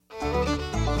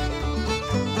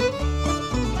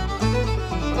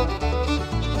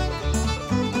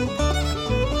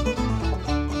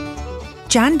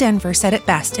John Denver said it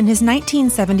best in his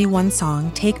 1971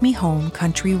 song, Take Me Home,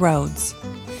 Country Roads.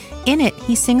 In it,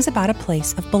 he sings about a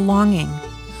place of belonging,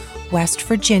 West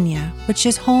Virginia, which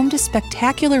is home to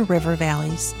spectacular river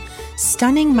valleys,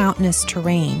 stunning mountainous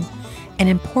terrain, and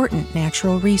important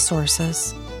natural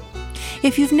resources.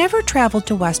 If you've never traveled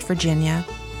to West Virginia,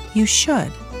 you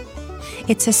should.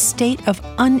 It's a state of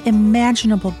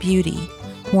unimaginable beauty.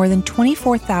 More than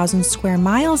 24,000 square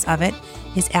miles of it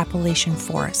is Appalachian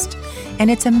forest,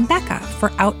 and it's a mecca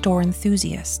for outdoor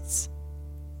enthusiasts.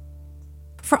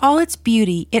 For all its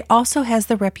beauty, it also has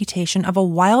the reputation of a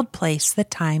wild place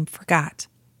that time forgot.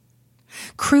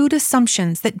 Crude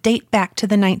assumptions that date back to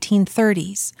the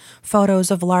 1930s,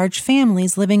 photos of large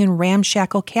families living in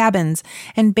ramshackle cabins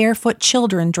and barefoot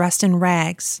children dressed in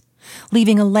rags,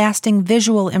 leaving a lasting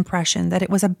visual impression that it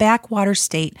was a backwater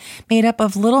state made up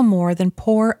of little more than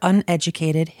poor,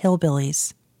 uneducated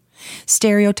hillbillies.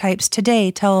 Stereotypes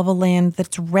today tell of a land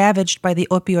that's ravaged by the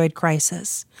opioid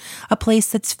crisis, a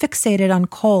place that's fixated on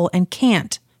coal and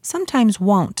can't, sometimes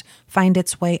won't, find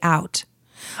its way out,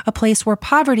 a place where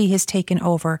poverty has taken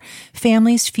over,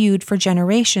 families feud for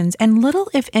generations, and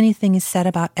little, if anything, is said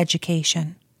about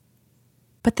education.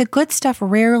 But the good stuff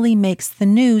rarely makes the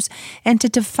news, and to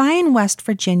define West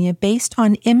Virginia based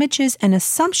on images and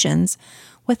assumptions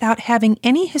without having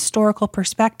any historical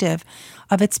perspective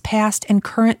of its past and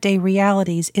current-day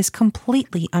realities is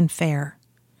completely unfair.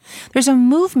 There's a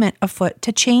movement afoot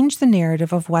to change the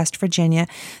narrative of West Virginia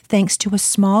thanks to a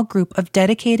small group of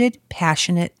dedicated,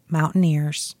 passionate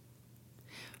mountaineers.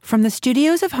 From the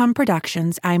studios of Hum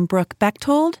Productions, I'm Brooke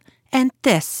Bechtold, and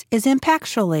this is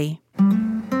Impactually.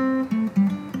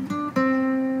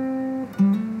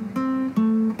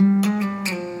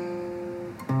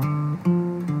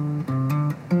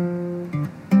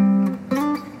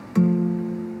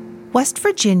 West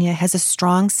Virginia has a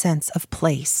strong sense of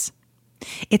place.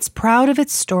 It's proud of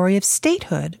its story of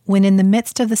statehood when, in the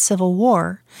midst of the Civil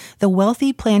War, the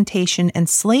wealthy plantation and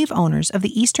slave owners of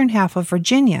the eastern half of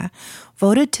Virginia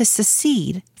voted to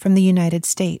secede from the United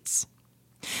States.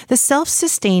 The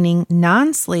self-sustaining,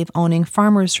 non-slave-owning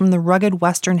farmers from the rugged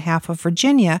western half of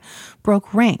Virginia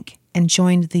broke rank and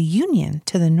joined the Union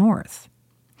to the north.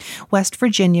 West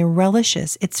Virginia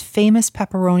relishes its famous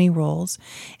pepperoni rolls,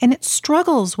 and it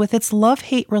struggles with its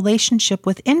love-hate relationship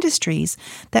with industries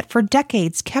that for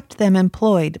decades kept them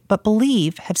employed but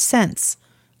believe have since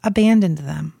abandoned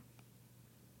them.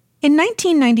 In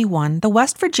 1991, the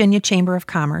West Virginia Chamber of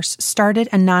Commerce started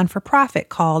a non-for-profit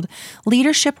called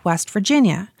Leadership West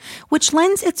Virginia, which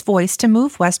lends its voice to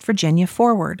move West Virginia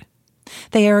forward.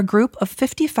 They are a group of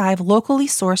 55 locally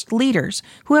sourced leaders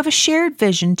who have a shared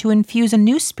vision to infuse a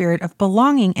new spirit of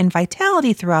belonging and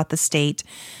vitality throughout the state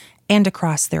and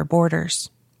across their borders.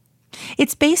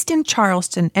 It's based in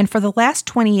Charleston and for the last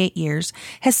 28 years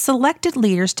has selected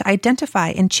leaders to identify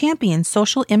and champion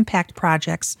social impact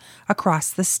projects across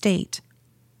the state.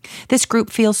 This group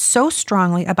feels so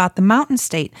strongly about the Mountain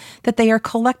State that they are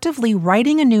collectively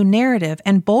writing a new narrative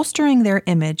and bolstering their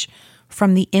image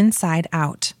from the inside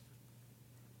out.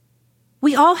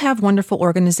 We all have wonderful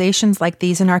organizations like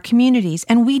these in our communities,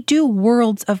 and we do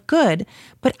worlds of good,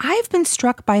 but I've been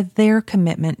struck by their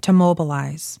commitment to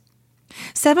mobilize.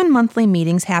 7 monthly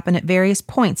meetings happen at various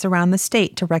points around the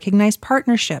state to recognize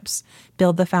partnerships,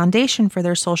 build the foundation for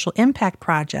their social impact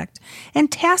project,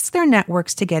 and task their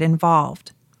networks to get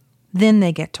involved. Then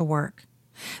they get to work.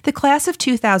 The class of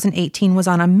 2018 was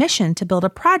on a mission to build a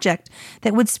project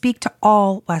that would speak to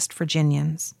all West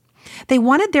Virginians. They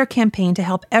wanted their campaign to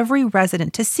help every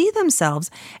resident to see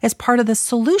themselves as part of the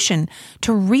solution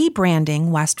to rebranding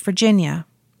West Virginia.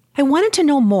 I wanted to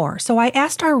know more, so I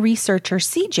asked our researcher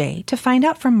CJ to find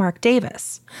out from Mark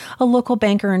Davis, a local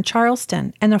banker in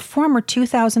Charleston and a former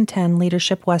 2010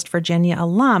 Leadership West Virginia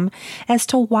alum, as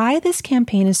to why this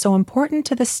campaign is so important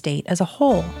to the state as a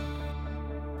whole.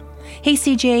 Hey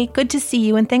CJ, good to see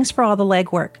you and thanks for all the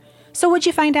legwork. So what'd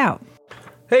you find out?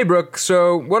 Hey Brooke,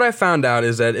 so what I found out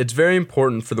is that it's very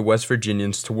important for the West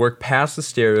Virginians to work past the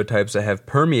stereotypes that have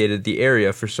permeated the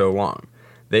area for so long.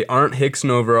 They aren't Hicks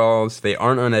in overalls, they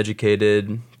aren't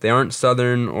uneducated, they aren't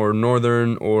Southern or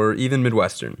Northern or even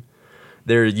Midwestern.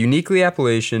 They're uniquely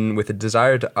Appalachian with a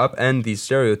desire to upend these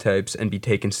stereotypes and be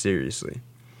taken seriously.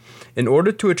 In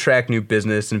order to attract new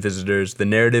business and visitors, the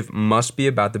narrative must be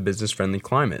about the business-friendly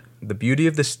climate, the beauty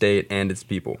of the state and its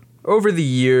people. Over the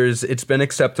years, it's been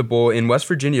acceptable in West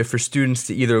Virginia for students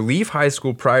to either leave high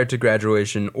school prior to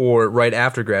graduation or right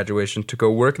after graduation to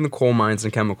go work in the coal mines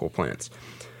and chemical plants.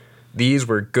 These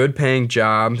were good-paying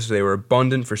jobs, they were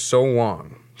abundant for so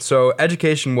long. So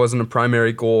education wasn't a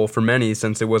primary goal for many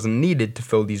since it wasn't needed to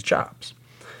fill these jobs.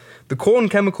 The coal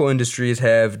and chemical industries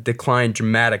have declined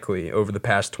dramatically over the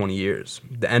past 20 years.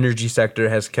 The energy sector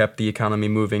has kept the economy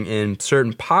moving in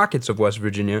certain pockets of West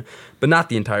Virginia, but not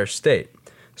the entire state.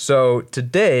 So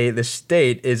today, the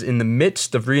state is in the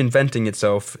midst of reinventing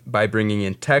itself by bringing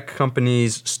in tech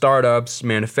companies, startups,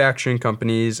 manufacturing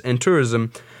companies, and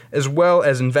tourism, as well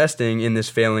as investing in this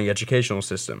failing educational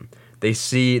system. They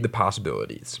see the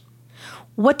possibilities.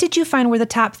 What did you find were the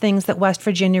top things that West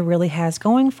Virginia really has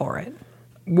going for it?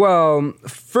 Well,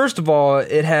 first of all,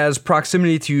 it has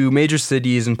proximity to major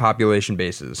cities and population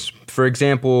bases. For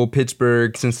example,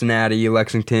 Pittsburgh, Cincinnati,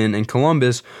 Lexington, and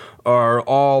Columbus are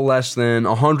all less than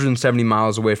 170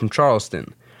 miles away from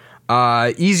Charleston.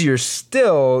 Easier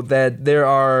still that there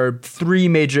are 3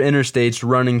 major interstates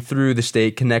running through the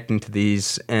state connecting to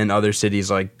these and other cities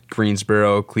like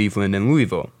Greensboro, Cleveland, and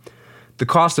Louisville. The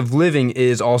cost of living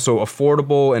is also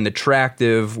affordable and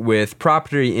attractive, with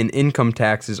property and income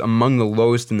taxes among the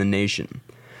lowest in the nation.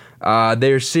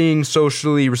 They're seeing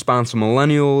socially responsible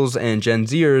millennials and Gen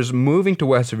Zers moving to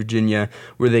West Virginia,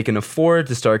 where they can afford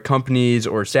to start companies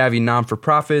or savvy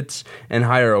non-for-profits and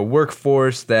hire a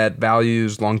workforce that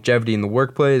values longevity in the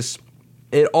workplace.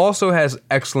 It also has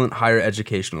excellent higher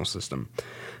educational system.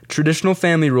 Traditional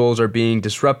family roles are being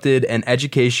disrupted, and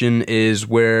education is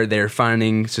where they're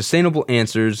finding sustainable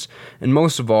answers, and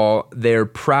most of all, they're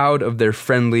proud of their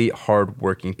friendly,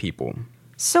 hard-working people.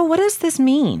 So what does this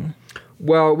mean?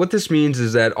 Well, what this means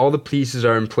is that all the pieces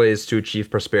are in place to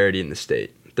achieve prosperity in the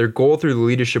state. Their goal through the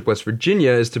Leadership West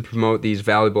Virginia is to promote these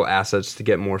valuable assets to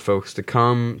get more folks to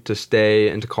come, to stay,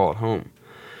 and to call it home.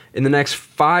 In the next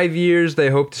 5 years, they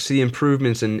hope to see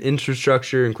improvements in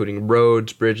infrastructure, including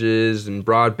roads, bridges, and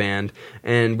broadband.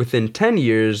 And within 10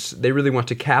 years, they really want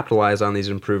to capitalize on these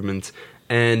improvements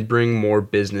and bring more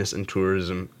business and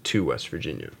tourism to West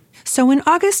Virginia. So in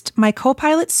August, my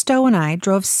co-pilot Stowe and I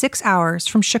drove 6 hours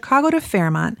from Chicago to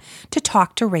Fairmont to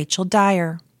talk to Rachel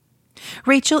Dyer.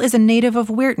 Rachel is a native of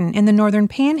Weirton in the Northern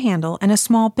Panhandle and a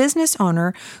small business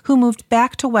owner who moved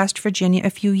back to West Virginia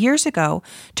a few years ago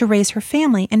to raise her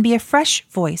family and be a fresh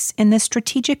voice in this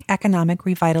strategic economic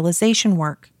revitalization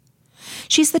work.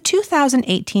 She's the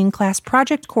 2018 class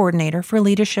project coordinator for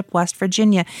Leadership West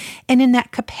Virginia, and in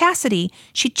that capacity,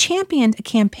 she championed a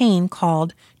campaign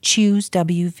called Choose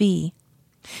WV.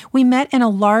 We met in a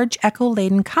large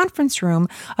echo-laden conference room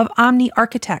of Omni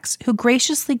architects who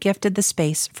graciously gifted the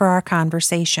space for our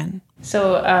conversation.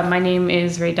 So my name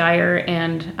is Ray Dyer,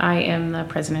 and I am the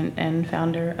president and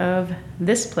founder of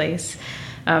this place.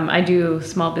 I do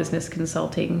small business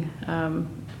consulting.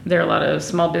 There are a lot of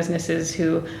small businesses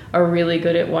who are really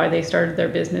good at why they started their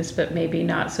business, but maybe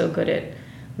not so good at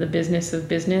the business of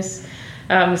business.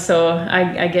 So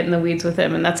I get in the weeds with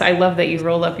them, and I love that you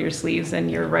roll up your sleeves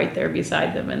and you're right there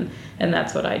beside them, and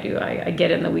that's what I do. I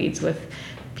get in the weeds with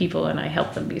people and I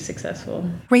help them be successful.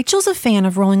 Rachel's a fan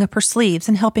of rolling up her sleeves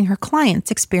and helping her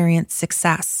clients experience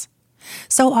success.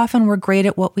 So often we're great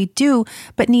at what we do,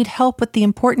 but need help with the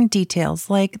important details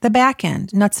like the back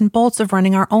end, nuts and bolts of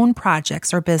running our own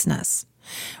projects or business.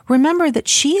 Remember that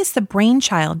she is the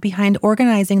brainchild behind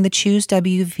organizing the Choose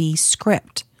WV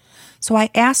script. So I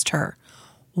asked her,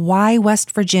 why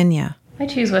West Virginia? I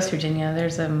choose West Virginia.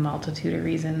 There's a multitude of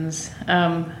reasons.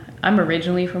 I'm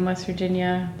originally from West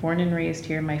Virginia, born and raised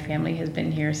here. My family has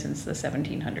been here since the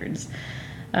 1700s.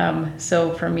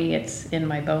 So for me, it's in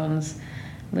my bones,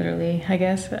 literally, I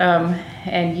guess.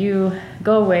 And you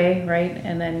go away, right?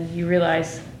 And then you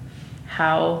realize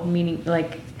how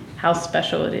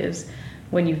special it is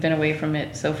when you've been away from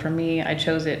it. So for me, I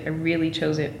really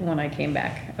chose it when I came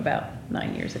back about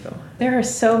 9 years ago. There are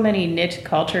so many niche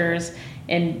cultures,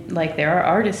 and there are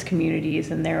artist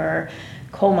communities, and there are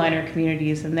coal miner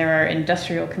communities, and there are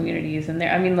industrial communities, and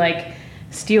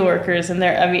steelworkers, and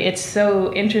it's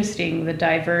so interesting, the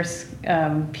diverse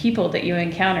people that you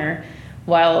encounter,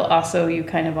 while also you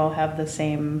kind of all have the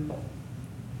same,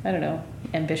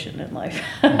 ambition in life.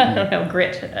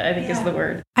 Grit, I think is the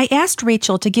word. I asked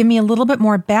Rachel to give me a little bit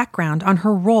more background on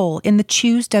her role in the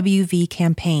Choose WV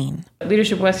campaign.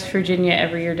 Leadership West Virginia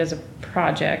every year does a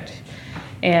project,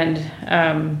 and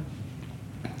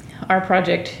our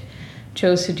project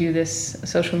chose to do this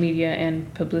social media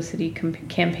and publicity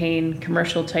campaign,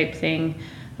 commercial type thing,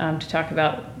 to talk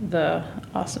about the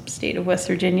awesome state of West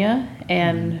Virginia,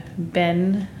 and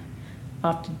Ben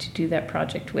opted to do that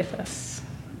project with us.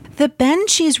 The Ben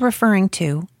she's referring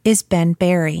to is Ben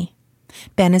Berry.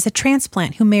 Ben is a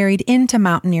transplant who married into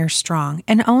Mountaineer Strong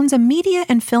and owns a media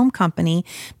and film company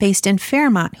based in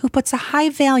Fairmont who puts a high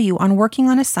value on working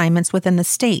on assignments within the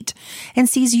state and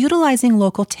sees utilizing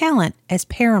local talent as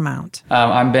paramount.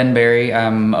 I'm Ben Berry.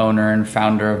 I'm owner and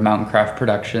founder of Mountain Craft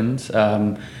Productions.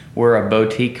 we're a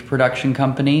boutique production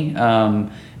company.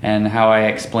 And how I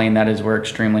explain that is we're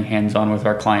extremely hands-on with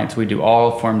our clients. We do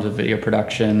all forms of video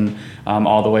production,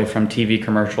 all the way from TV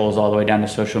commercials, all the way down to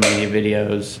social media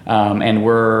videos. And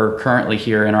we're currently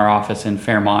here in our office in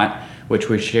Fairmont, which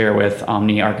we share with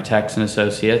Omni Architects and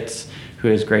Associates, who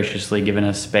has graciously given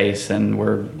us space, and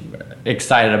we're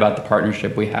excited about the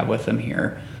partnership we have with them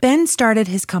here. Ben started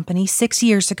his company 6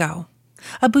 years ago.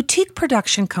 A boutique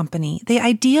production company, they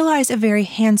idealize a very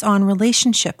hands-on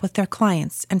relationship with their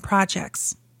clients and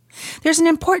projects. There's an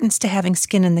importance to having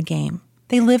skin in the game.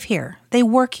 They live here. They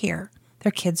work here.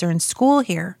 Their kids are in school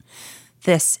here.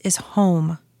 This is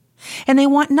home. And they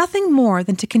want nothing more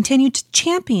than to continue to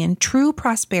champion true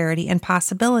prosperity and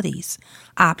possibilities,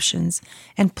 options,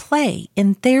 and play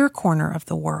in their corner of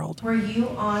the world. Were you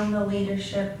on the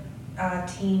leadership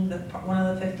team, one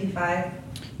of the 55?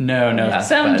 No.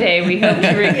 Someday we hope to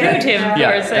recruit him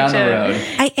for such down the road.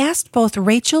 I asked both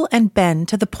Rachel and Ben,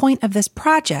 to the point of this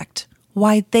project,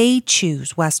 why they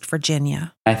choose West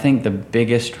Virginia. I think the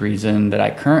biggest reason that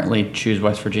I currently choose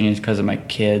West Virginia is because of my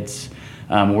kids.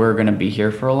 We're going to be here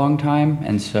for a long time,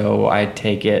 and so I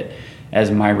take it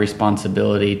as my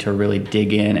responsibility to really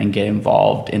dig in and get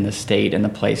involved in the state and the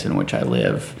place in which I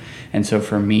live. And so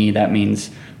for me, that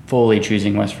means fully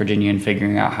choosing West Virginia and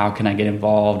figuring out how can I get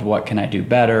involved, what can I do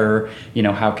better,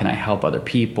 how can I help other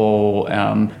people.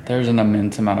 There's an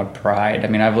immense amount of pride. I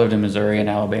mean, I've lived in Missouri and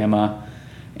Alabama,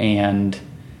 and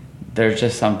there's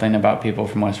just something about people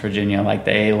from West Virginia, like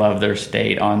they love their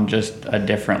state on just a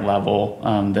different level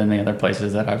than the other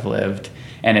places that I've lived.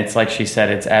 And it's like she said,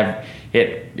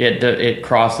 it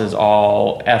crosses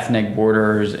all ethnic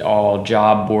borders, all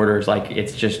job borders. Like,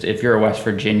 it's just, if you're a West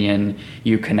Virginian,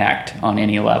 you connect on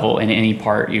any level in any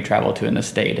part you travel to in the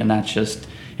state, and that's just,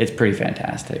 it's pretty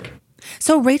fantastic.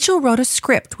 So Rachel wrote a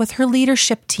script with her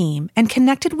leadership team and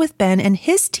connected with Ben and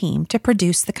his team to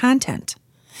produce the content.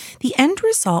 The end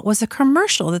result was a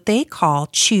commercial that they call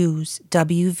Choose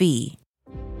WV.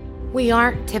 We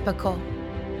aren't typical.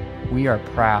 We are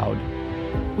proud.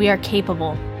 We are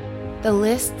capable. The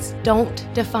lists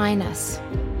don't define us.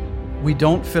 We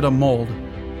don't fit a mold.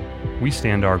 We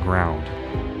stand our ground.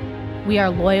 We are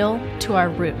loyal to our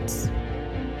roots.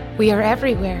 We are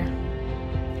everywhere.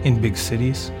 In big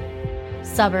cities,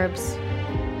 Suburbs.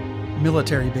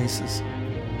 military bases,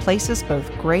 Places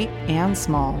both great and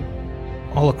small.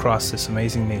 all across this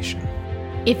amazing nation.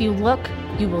 If you look,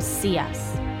 you will see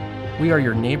us. We are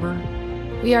your neighbor.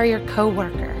 We are your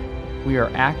co-worker. We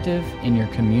are active in your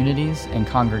communities and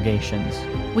congregations.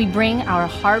 We bring our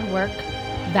hard work,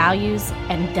 values,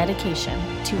 and dedication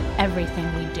to everything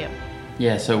we do.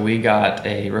 Yeah, so we got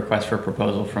a request for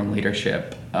proposal from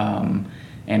leadership,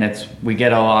 and we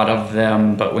get a lot of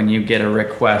them, but when you get a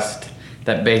request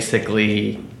that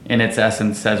basically, in its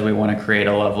essence, says we want to create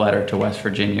a love letter to West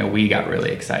Virginia, we got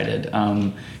really excited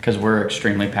because we're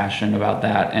extremely passionate about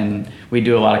that, and we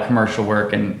do a lot of commercial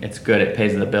work, and it's good, it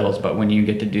pays the bills, but when you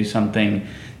get to do something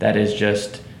that is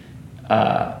just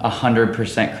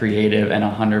 100% creative and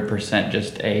 100%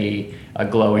 just a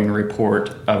glowing report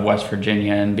of West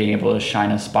Virginia and being able to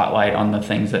shine a spotlight on the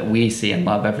things that we see and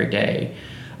love every day,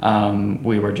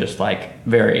 we were just like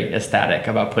very ecstatic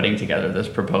about putting together this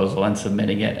proposal and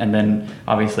submitting it, and then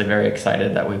obviously very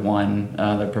excited that we won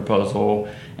the proposal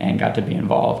and got to be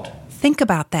involved. Think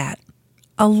about that.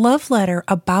 A love letter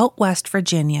about West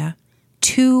Virginia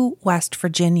to West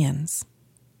Virginians.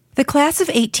 The class of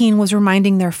 18 was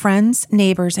reminding their friends,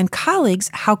 neighbors, and colleagues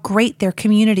how great their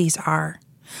communities are,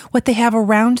 what they have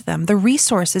around them, the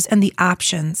resources and the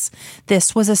options.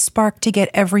 This was a spark to get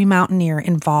every mountaineer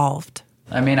involved.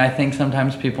 I mean, I think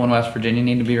sometimes people in West Virginia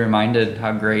need to be reminded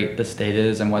how great the state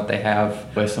is and what they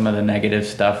have with some of the negative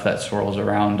stuff that swirls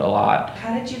around a lot.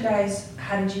 How did you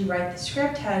write the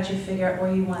script? How did you figure out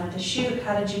where you wanted to shoot?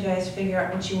 How did you guys figure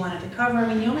out what you wanted to cover? I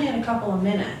mean, you only had a couple of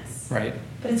minutes. Right.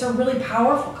 But it's a really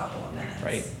powerful couple of minutes.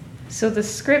 Right. So the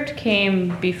script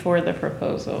came before the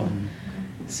proposal. Mm-hmm.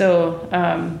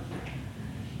 So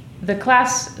the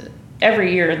class,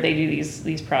 every year they do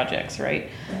these projects, right?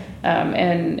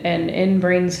 And in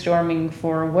brainstorming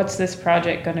for what's this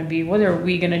project going to be, what are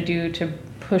we going to do to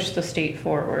push the state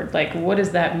forward? Like, what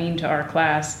does that mean to our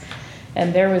class?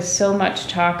 And there was so much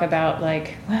talk about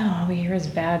like, well, all we hear is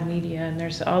bad media and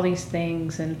there's all these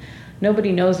things and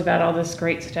nobody knows about all this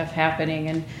great stuff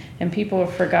happening and people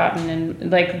have forgotten,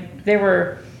 and like there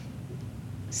were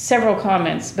several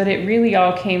comments, but it really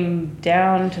all came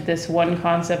down to this one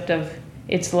concept of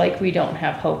it's like we don't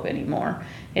have hope anymore.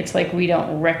 It's like we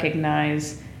don't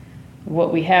recognize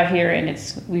what we have here, and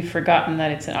we've forgotten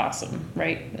that it's awesome,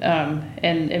 right?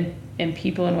 And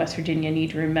people in West Virginia need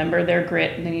to remember their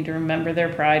grit, and they need to remember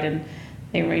their pride, and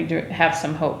they need to have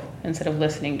some hope instead of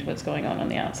listening to what's going on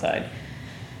the outside.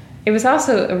 It was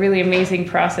also a really amazing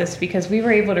process because we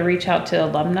were able to reach out to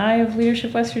alumni of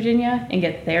Leadership West Virginia and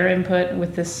get their input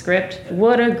with this script.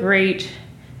 What a great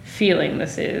feeling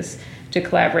this is to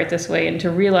collaborate this way and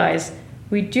to realize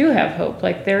we do have hope.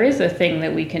 Like, there is a thing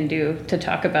that we can do to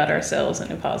talk about ourselves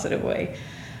in a positive way.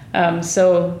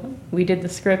 So we did the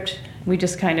script. We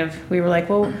just we were like,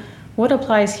 well, what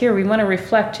applies here? We want to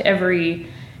reflect every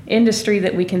industry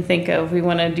that we can think of. We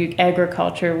want to do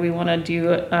agriculture. We want to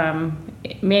do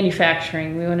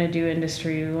manufacturing. We want to do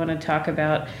industry. We want to talk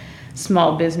about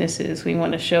small businesses. We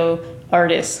want to show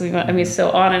artists.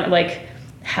 So on and like,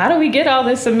 how do we get all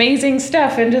this amazing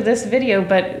stuff into this video?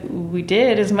 But we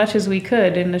did as much as we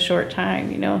could in a short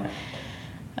time, Yeah,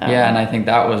 and I think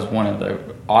that was one of the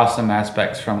awesome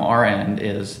aspects from our end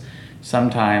is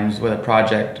sometimes with a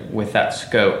project with that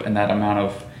scope and that amount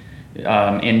of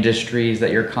industries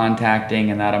that you're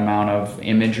contacting and that amount of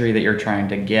imagery that you're trying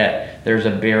to get, there's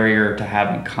a barrier to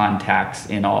having contacts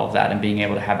in all of that and being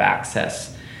able to have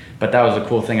access. But that was the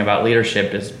cool thing about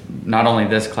leadership is not only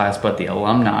this class, but the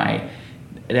alumni.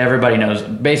 Everybody knows,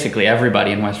 basically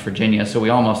everybody in West Virginia, so we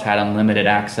almost had unlimited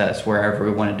access wherever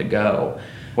we wanted to go.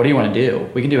 What do you want to do?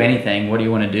 We can do anything. What do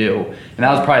you want to do? And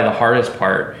that was probably the hardest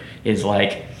part is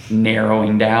like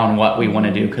narrowing down what we want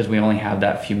to do because we only have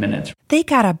that few minutes. They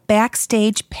got a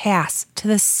backstage pass to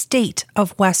the state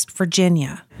of West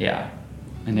Virginia. Yeah,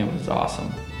 and it was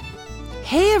awesome.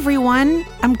 Hey everyone,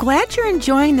 I'm glad you're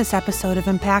enjoying this episode of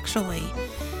Impactually.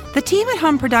 The team at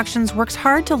Hum Productions works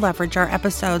hard to leverage our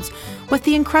episodes with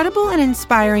the incredible and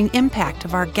inspiring impact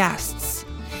of our guests.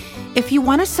 If you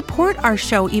want to support our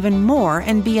show even more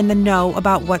and be in the know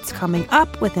about what's coming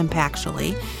up with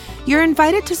Impactually, you're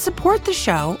invited to support the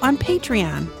show on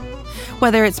Patreon.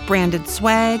 Whether it's branded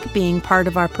swag, being part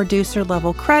of our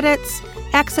producer-level credits,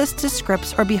 access to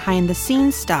scripts, or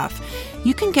behind-the-scenes stuff,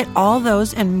 you can get all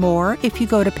those and more if you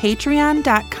go to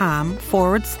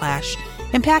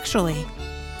patreon.com/Impactually.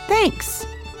 Thanks!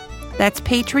 That's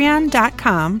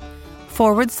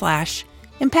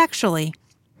patreon.com/Impactually.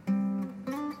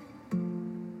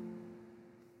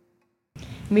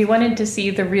 We wanted to see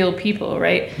the real people,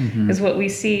 right? Is what we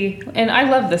see. And I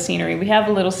love the scenery. We have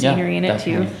a little scenery in it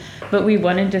definitely. too. But we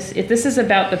wanted to this is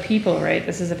about the people, right?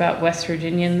 This is about West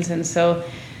Virginians. And so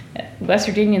West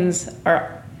Virginians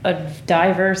are a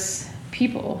diverse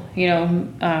people,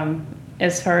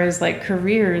 as far as like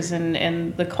careers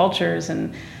and the cultures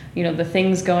and, the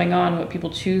things going on, what people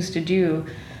choose to do.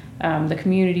 The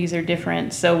communities are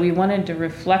different, so we wanted to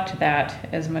reflect that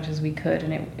as much as we could,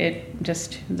 and it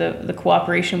just the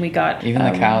cooperation we got. Even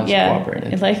the cows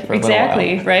cooperated. Like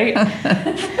exactly, right?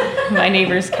 My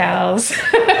neighbor's cows.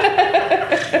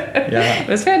 Yeah, it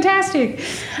was fantastic.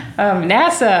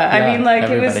 NASA. Yeah, I mean, like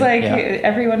it was like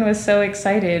everyone was so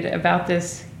excited about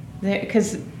this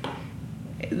because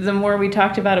the more we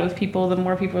talked about it with people, the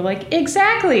more people were like,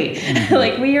 exactly,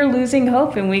 like we are losing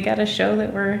hope, and we got to show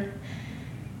that we're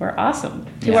awesome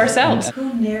to ourselves.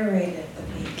 Who narrated the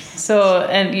piece? So,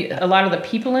 and a lot of the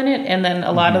people in it, and then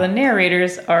a lot of the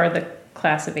narrators are the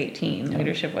class of 18,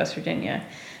 Leadership West Virginia.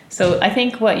 So I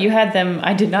think you had them,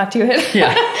 I did not do it.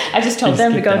 Yeah. I just told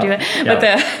them to go do it. Yeah.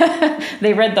 But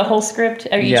they read the whole script.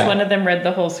 Each one of them read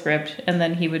the whole script, and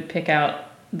then he would pick out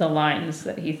the lines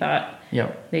that he thought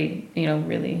they,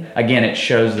 really. Again, it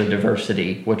shows the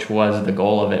diversity, which was the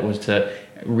goal of it, was to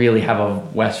really have a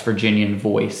West Virginian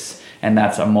voice. And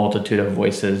that's a multitude of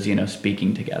voices,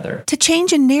 speaking together. To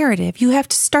change a narrative, you have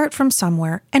to start from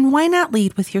somewhere, and why not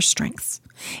lead with your strengths?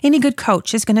 Any good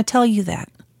coach is going to tell you that.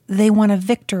 They want a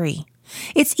victory.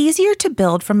 It's easier to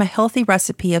build from a healthy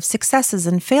recipe of successes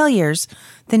and failures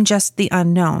than just the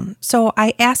unknown. So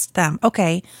I asked them,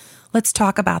 okay, let's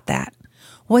talk about that.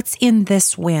 What's in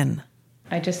this win?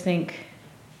 I just think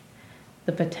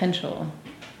the potential,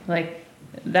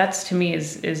 that's to me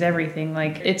is everything.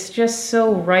 Like it's just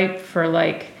so ripe for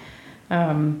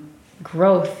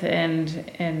growth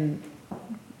and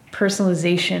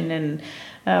personalization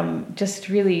and just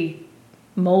really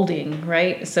molding,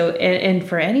 right? So and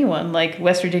for anyone, like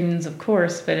West Virginians, of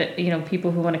course, but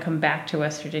people who want to come back to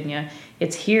West Virginia,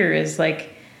 it's here is like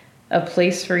a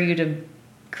place for you to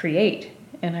create,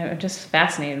 and I'm just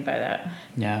fascinated by that.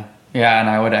 Yeah, and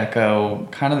I would echo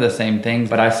kind of the same things,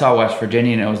 but I saw West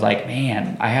Virginia and it was like,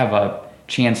 man, I have a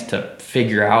chance to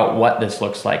figure out what this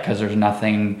looks like because there's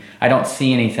nothing, I don't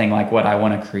see anything like what I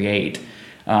want to create.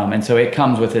 And so it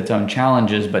comes with its own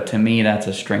challenges, but to me, that's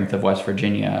a strength of West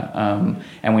Virginia.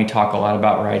 And we talk a lot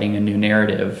about writing a new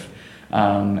narrative.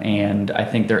 And I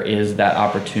think there is that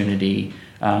opportunity.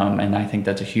 And I think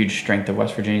that's a huge strength of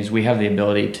West Virginia is we have the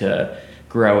ability to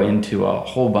grow into a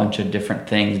whole bunch of different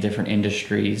things, different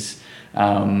industries.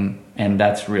 And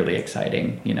that's really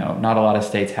exciting. You know, not a lot of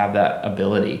states have that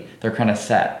ability. They're kind of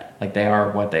set, like they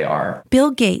are what they are.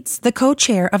 Bill Gates, the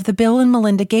co-chair of the Bill and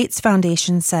Melinda Gates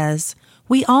Foundation, says,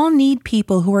 "We all need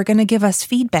people who are going to give us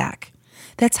feedback.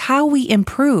 That's how we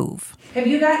improve." Have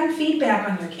you gotten feedback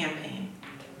on your campaign?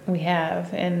 We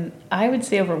have, and I would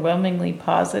say overwhelmingly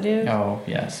positive. Oh,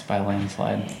 yes, by a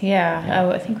landslide. Yeah.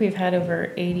 I think we've had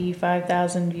over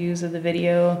 85,000 views of the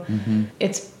video. Mm-hmm.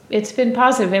 It's been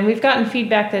positive, and we've gotten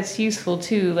feedback that's useful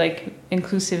too, like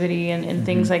inclusivity and mm-hmm.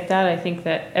 things like that. I think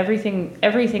that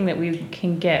everything that we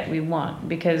can get, we want,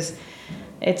 because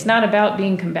it's not about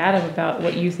being combative about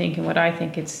what you think and what I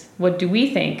think. It's what do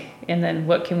we think, and then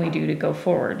what can we do to go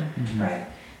forward. Mm-hmm. Right.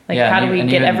 Like, how do we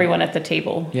get everyone at the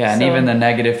table? Yeah, and even the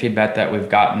negative feedback that we've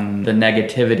gotten, the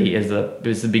negativity is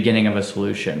the beginning of a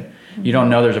solution. Mm-hmm. You don't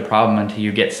know there's a problem until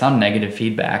you get some negative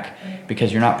feedback,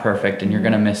 because you're not perfect and you're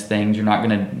going to miss things. You're not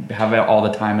going to have it all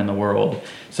the time in the world.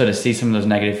 So to see some of those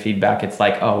negative feedback, it's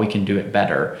like, oh, we can do it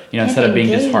better, instead of being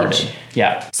disheartened.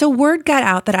 Yeah. So word got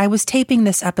out that I was taping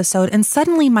this episode, and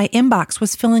suddenly my inbox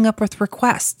was filling up with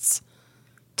requests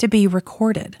to be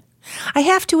recorded. I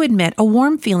have to admit, a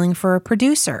warm feeling for a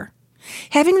producer.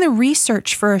 Having the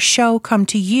research for a show come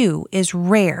to you is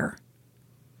rare.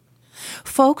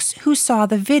 Folks who saw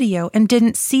the video and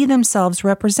didn't see themselves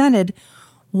represented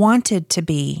wanted to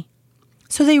be.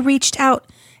 So they reached out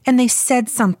and they said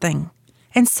something.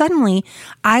 And suddenly,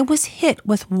 I was hit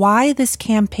with why this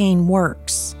campaign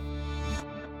works.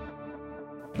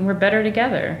 We're better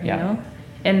together, you know?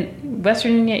 And West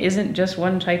Virginia isn't just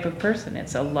one type of person.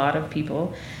 It's a lot of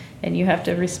people. And you have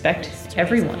to respect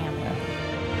everyone.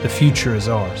 The future is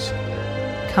ours.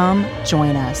 Come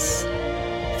join us.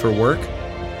 For work,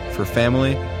 for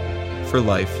family, for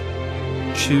life.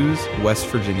 Choose West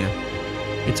Virginia.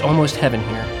 It's almost heaven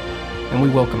here, and we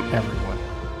welcome everyone.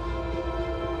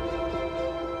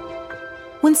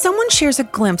 When someone shares a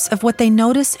glimpse of what they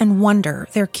notice and wonder,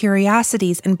 their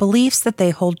curiosities and beliefs that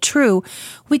they hold true,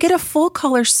 we get a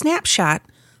full-color snapshot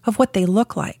of what they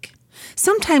look like.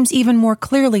 Sometimes even more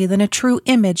clearly than a true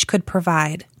image could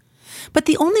provide. But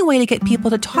the only way to get people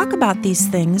to talk about these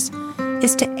things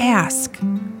is to ask.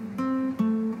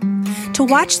 To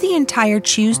watch the entire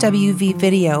Choose WV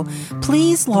video,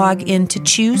 please log into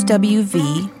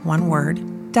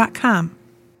choosewv.com.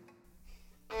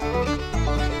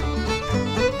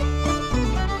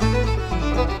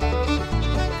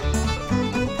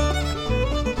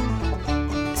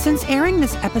 Since airing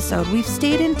this episode, we've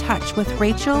stayed in touch with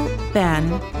Rachel,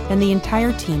 Ben, and the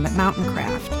entire team at Mountain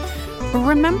Craft.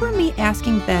 Remember me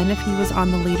asking Ben if he was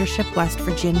on the Leadership West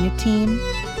Virginia team?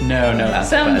 No.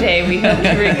 Someday we hope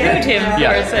to recruit him for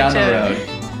such down the road.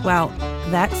 Well,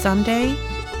 that someday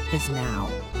is now.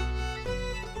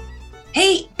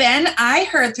 Hey, Ben, I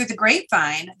heard through the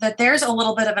grapevine that there's a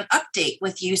little bit of an update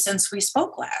with you since we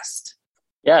spoke last.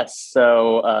 Yes.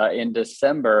 So in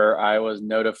December, I was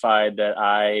notified that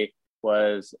I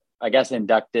was,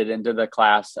 inducted into the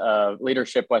class of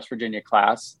Leadership West Virginia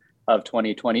class of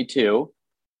 2022.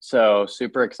 So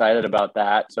super excited about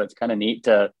that. So it's kind of neat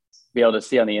to be able to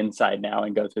see on the inside now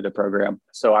and go through the program.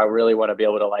 So I really want to be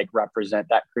able to represent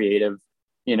that creative,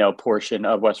 portion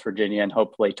of West Virginia and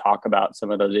hopefully talk about some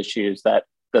of those issues that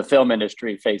the film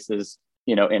industry faces,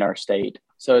 in our state.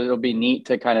 So it'll be neat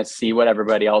to kind of see what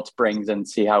everybody else brings and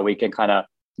see how we can kind of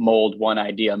mold one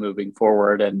idea moving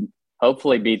forward and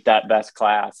hopefully beat that best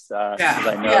class.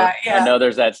 I know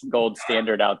there's that gold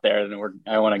standard out there, and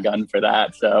I want a gun for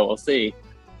that. So we'll see.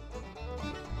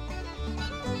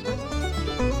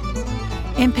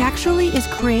 Impactually is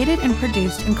created and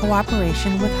produced in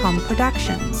cooperation with Hum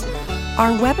Productions.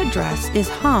 Our web address is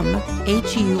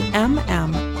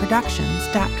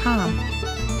hummproductions.com.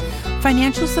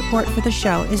 Financial support for the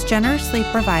show is generously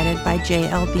provided by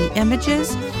JLB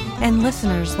Images and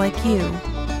listeners like you.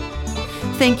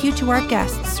 Thank you to our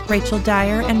guests, Rachel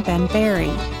Dyer and Ben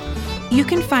Barry. You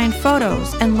can find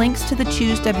photos and links to the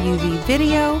Choose WV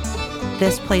video,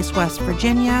 This Place West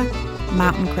Virginia,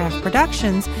 Mountain Craft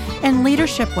Productions, and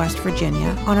Leadership West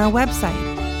Virginia on our website.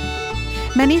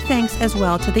 Many thanks as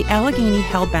well to the Allegheny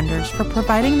Hellbenders for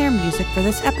providing their music for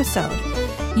this episode.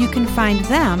 You can find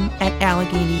them at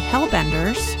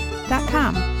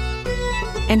AlleghenyHellbenders.com.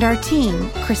 And our team,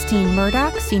 Christine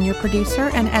Murdoch, senior producer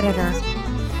and editor.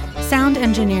 Sound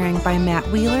engineering by Matt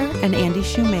Wheeler and Andy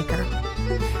Shoemaker.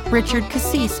 Richard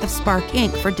Cassis of Spark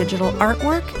Inc. for digital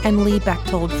artwork, and Lee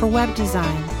Bechtold for web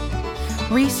design.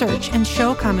 Research and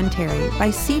show commentary by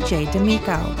CJ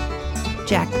D'Amico.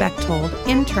 Jack Bechtold,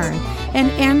 intern,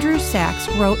 and Andrew Sachs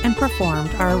wrote and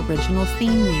performed our original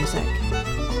theme music.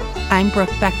 I'm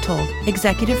Brooke Bechtold,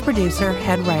 executive producer,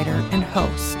 head writer, and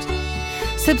host.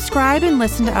 Subscribe and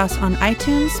listen to us on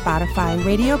iTunes, Spotify,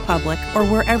 Radio Public, or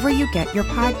wherever you get your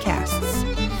podcasts.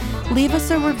 Leave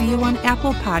us a review on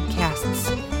Apple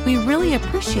Podcasts. We really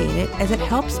appreciate it as it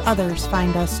helps others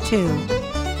find us too.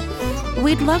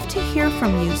 We'd love to hear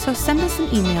from you, so send us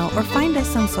an email or find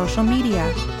us on social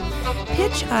media.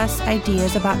 Pitch us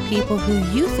ideas about people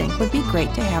who you think would be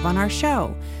great to have on our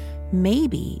show.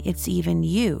 Maybe it's even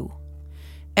you.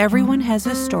 Everyone has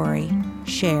a story.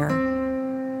 Share.